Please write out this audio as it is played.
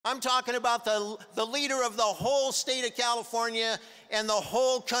I'm talking about the leader of the whole state of California and the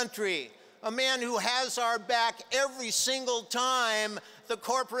whole country. A man who has our back every single time the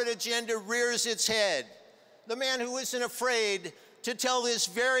corporate agenda rears its head. The man who isn't afraid to tell this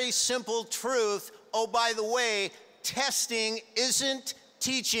very simple truth. Oh, by the way, testing isn't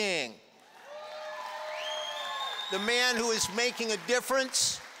teaching. The man who is making a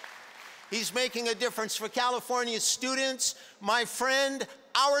difference. He's making a difference for California students. My friend,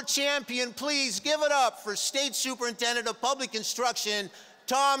 our champion, please give it up for State Superintendent of Public Instruction,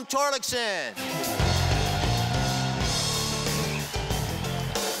 Tom Torlakson.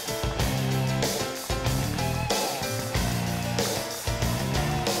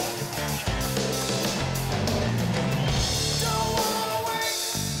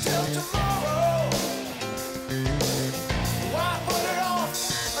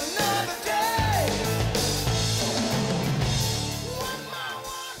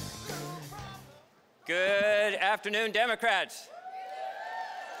 Good afternoon, Democrats.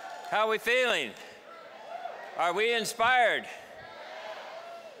 How are we feeling? Are we inspired?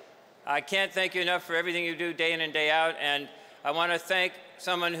 I can't thank you enough for everything you do day in and day out, and I want to thank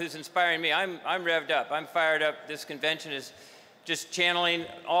someone who's inspiring me. I'm revved up. I'm fired up. This convention is just channeling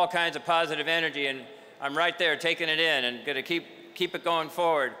all kinds of positive energy, and I'm right there taking it in and going to keep it going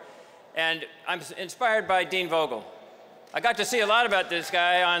forward. And I'm inspired by Dean Vogel. I got to see a lot about this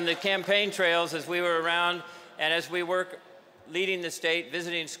guy on the campaign trails as we were around and as we work leading the state,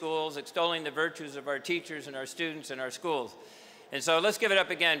 visiting schools, extolling the virtues of our teachers and our students and our schools. And so let's give it up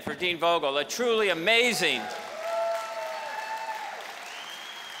again for Dean Vogel, a truly amazing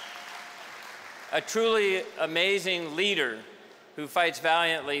leader who fights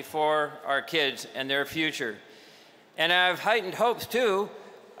valiantly for our kids and their future. And I have heightened hopes too.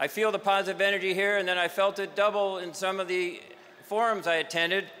 I feel the positive energy here, and then I felt it double in some of the forums I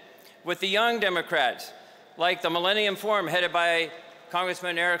attended with the young Democrats, like the Millennium Forum headed by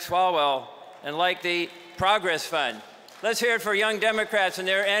Congressman Eric Swalwell, and like the Progress Fund. Let's hear it for young Democrats and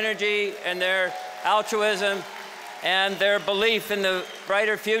their energy and their altruism and their belief in the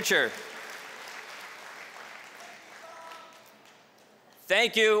brighter future.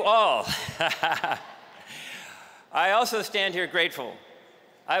 Thank you all. I also stand here grateful.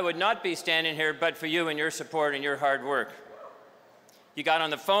 I would not be standing here but for you and your support and your hard work. You got on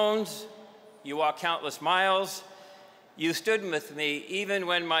the phones, you walked countless miles, you stood with me even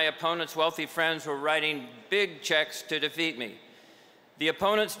when my opponent's wealthy friends were writing big checks to defeat me. The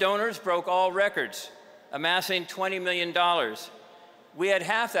opponent's donors broke all records, amassing $20 million. We had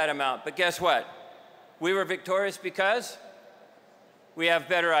half that amount, but guess what? We were victorious because we have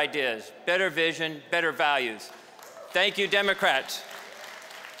better ideas, better vision, better values. Thank you, Democrats.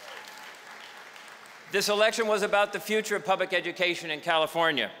 This election was about the future of public education in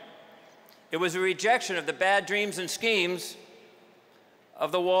California. It was a rejection of the bad dreams and schemes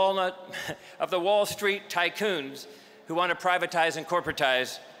of the Wall Street tycoons who want to privatize and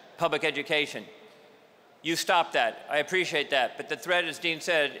corporatize public education. You stopped that. I appreciate that. But the threat, as Dean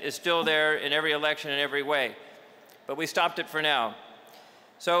said, is still there in every election in every way. But we stopped it for now.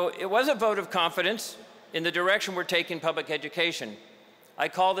 So it was a vote of confidence in the direction we're taking public education. I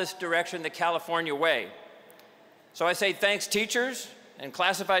call this direction the California way. So I say thanks teachers and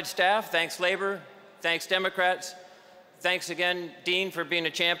classified staff, thanks labor, thanks Democrats, thanks again Dean for being a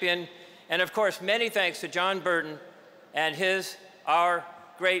champion, and of course many thanks to John Burton and our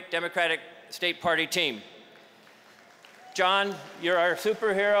great Democratic State Party team. John, you're our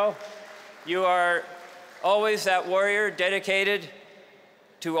superhero. You are always that warrior dedicated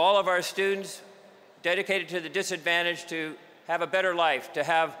to all of our students, dedicated to the disadvantaged, to have a better life, to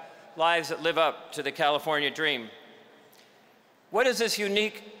have lives that live up to the California dream. What is this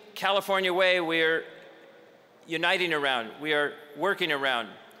unique California way we are uniting around, we are working around?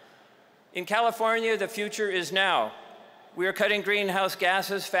 In California, the future is now. We are cutting greenhouse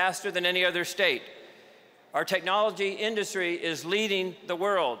gases faster than any other state. Our technology industry is leading the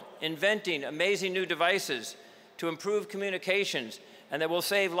world, inventing amazing new devices to improve communications and that will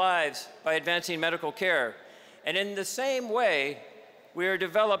save lives by advancing medical care. And in the same way, we are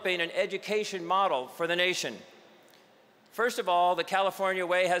developing an education model for the nation. First of all, the California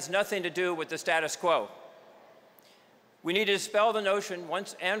way has nothing to do with the status quo. We need to dispel the notion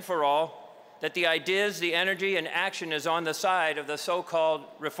once and for all that the ideas, the energy, and action is on the side of the so-called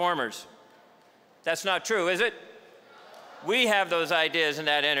reformers. That's not true, is it? We have those ideas and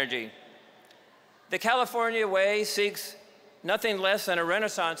that energy. The California way seeks nothing less than a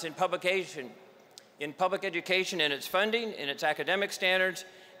renaissance in public education, in its funding, in its academic standards,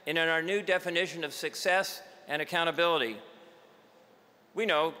 and in our new definition of success and accountability. We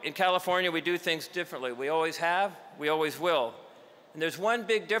know in California we do things differently. We always have, we always will. And there's one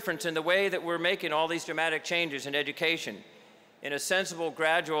big difference in the way that we're making all these dramatic changes in education in a sensible,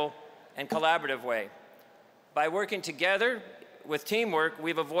 gradual, and collaborative way. By working together with teamwork,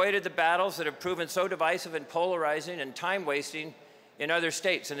 we've avoided the battles that have proven so divisive and polarizing and time-wasting in other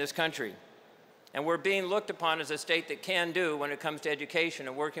states in this country. And we're being looked upon as a state that can do when it comes to education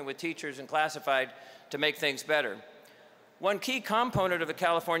and working with teachers and classified to make things better. One key component of the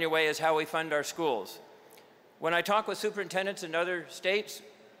California Way is how we fund our schools. When I talk with superintendents in other states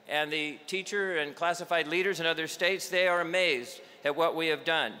and the teacher and classified leaders in other states, they are amazed at what we have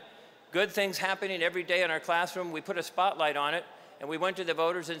done. Good things happening every day in our classroom. We put a spotlight on it, and we went to the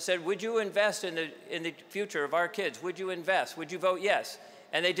voters and said, would you invest in the future of our kids? Would you invest? Would you vote yes?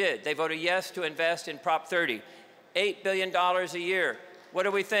 And they did. They voted yes to invest in Prop 30. $8 billion a year. What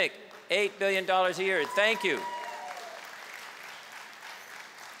do we think? $8 billion a year. Thank you.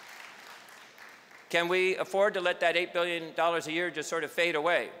 Can we afford to let that $8 billion a year just sort of fade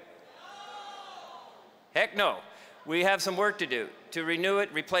away? Heck no. We have some work to do to renew it,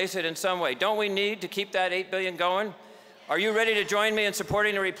 replace it in some way. Don't we need to keep that $8 billion going? Are you ready to join me in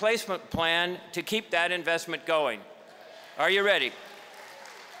supporting a replacement plan to keep that investment going? Are you ready?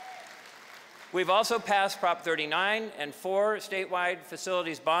 We've also passed Prop 39 and 4 statewide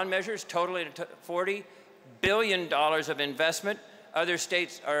facilities bond measures, totaling $40 billion of investment. Other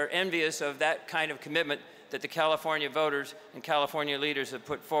states are envious of that kind of commitment that the California voters and California leaders have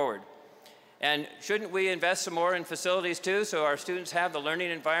put forward. And shouldn't we invest some more in facilities too, so our students have the learning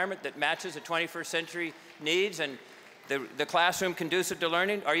environment that matches the 21st century needs and the classroom conducive to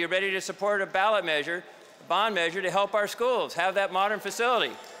learning? Are you ready to support a ballot measure, a bond measure to help our schools have that modern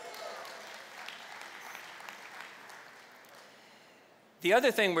facility? The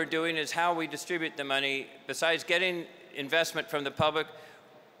other thing we're doing is how we distribute the money. Besides getting investment from the public,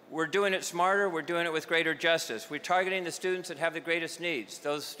 we're doing it smarter, we're doing it with greater justice. We're targeting the students that have the greatest needs,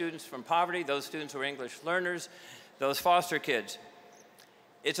 those students from poverty, those students who are English learners, those foster kids.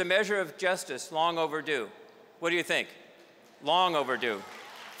 It's a measure of justice long overdue. What do you think? Long overdue.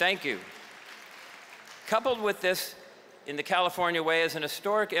 Thank you. Coupled with this in the California Way is an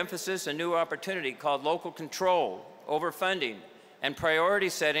historic emphasis and new opportunity called local control over funding and priority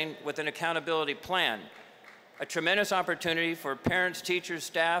setting with an accountability plan. A tremendous opportunity for parents, teachers,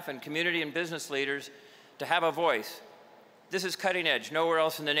 staff, and community and business leaders to have a voice. This is cutting edge. Nowhere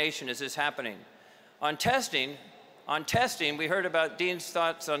else in the nation is this happening. On testing, we heard about Dean's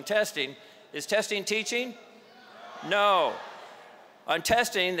thoughts on testing. Is testing teaching? No. On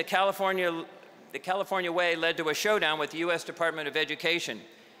testing, the California Way led to a showdown with the U.S. Department of Education.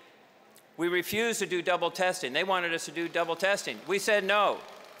 We refused to do double testing. They wanted us to do double testing. We said no.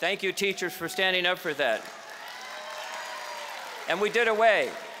 Thank you, teachers, for standing up for that. And we did away.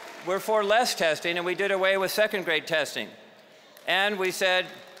 We're for less testing, and we did away with second grade testing. And we said,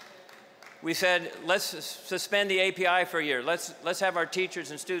 let's suspend the API for a year. Let's have our teachers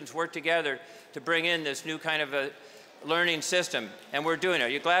and students work together to bring in this new kind of a learning system. And we're doing it. Are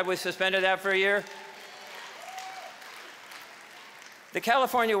you glad we suspended that for a year? The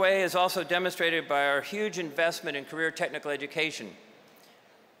California Way is also demonstrated by our huge investment in career technical education.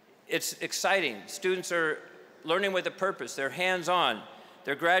 It's exciting. Students are learning with a purpose. They're hands-on.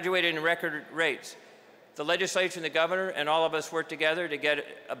 They're graduating in record rates. The legislature and the governor and all of us work together to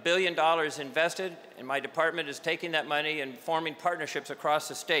get $1 billion invested, and my department is taking that money and forming partnerships across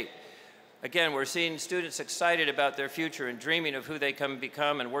the state. Again, we're seeing students excited about their future and dreaming of who they can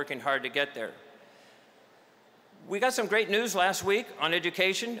become and working hard to get there. We got some great news last week on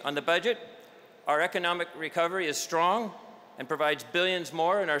education, on the budget. Our economic recovery is strong and provides billions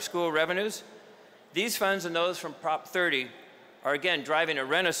more in our school revenues. These funds and those from Prop 30 are again driving a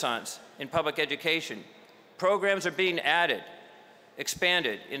renaissance in public education. Programs are being added,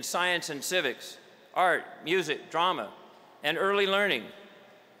 expanded in science and civics, art, music, drama, and early learning.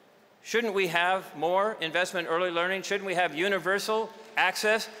 Shouldn't we have more investment in early learning? Shouldn't we have universal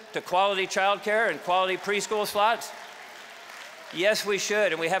access to quality childcare and quality preschool slots? Yes, we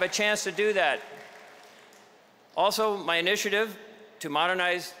should, and we have a chance to do that. Also, my initiative to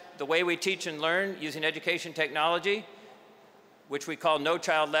modernize the way we teach and learn using education technology, which we call No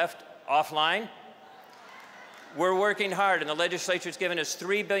Child Left Offline. We're working hard, and the legislature's given us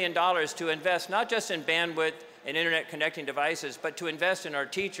 $3 billion to invest not just in bandwidth and internet connecting devices, but to invest in our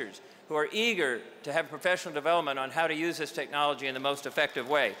teachers who are eager to have professional development on how to use this technology in the most effective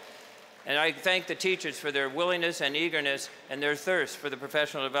way. And I thank the teachers for their willingness and eagerness and their thirst for the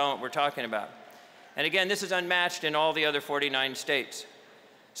professional development we're talking about. And again, this is unmatched in all the other 49 states.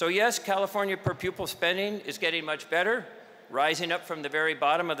 So yes, California per pupil spending is getting much better. rising up from the very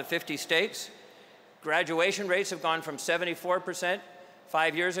bottom of the 50 states. Graduation rates have gone from 74%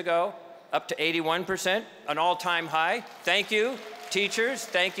 5 years ago up to 81%, an all-time high. Thank you, teachers.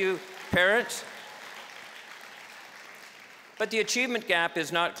 Thank you, parents. But the achievement gap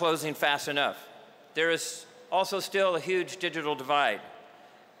is not closing fast enough. There is also still a huge digital divide.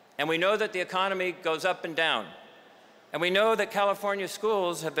 And we know that the economy goes up and down. And we know that California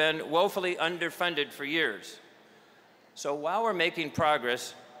schools have been woefully underfunded for years. So while we're making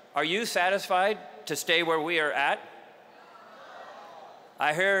progress, are you satisfied to stay where we are at?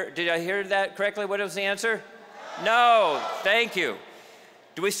 Did I hear that correctly? What was the answer? No, thank you.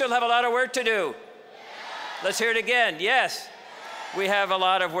 Do we still have a lot of work to do? Let's hear it again. Yes, we have a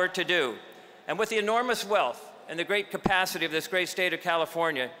lot of work to do. And with the enormous wealth and the great capacity of this great state of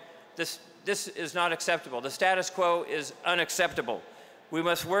California, this is not acceptable. The status quo is unacceptable. We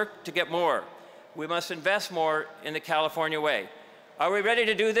must work to get more. We must invest more in the California way. Are we ready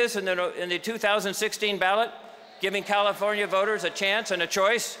to do this in the 2016 ballot, giving California voters a chance and a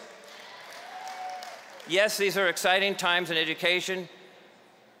choice? Yes, these are exciting times in education.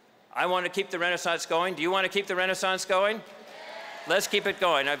 I want to keep the Renaissance going. Do you want to keep the Renaissance going? Let's keep it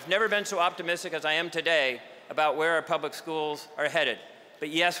going. I've never been so optimistic as I am today about where our public schools are headed. But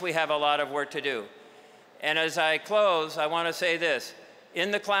yes, we have a lot of work to do. And as I close, I want to say this.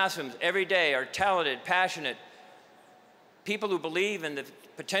 In the classrooms every day are talented, passionate people who believe in the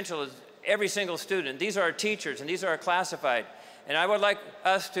potential of every single student. These are our teachers, and these are our classified. And I would like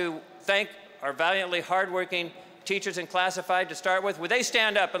us to thank our valiantly hardworking teachers in classified to start with. Would they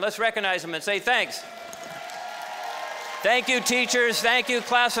stand up and let's recognize them and say thanks. Thank you, teachers. Thank you,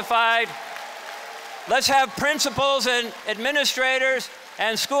 classified. Let's have principals and administrators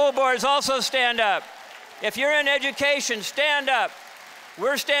and school boards also stand up. If you're in education, stand up.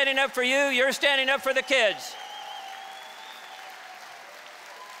 We're standing up for you. You're standing up for the kids.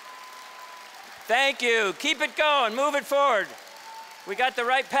 Thank you. Keep it going. Move it forward. We got the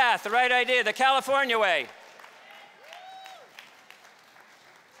right path, the right idea, the California way.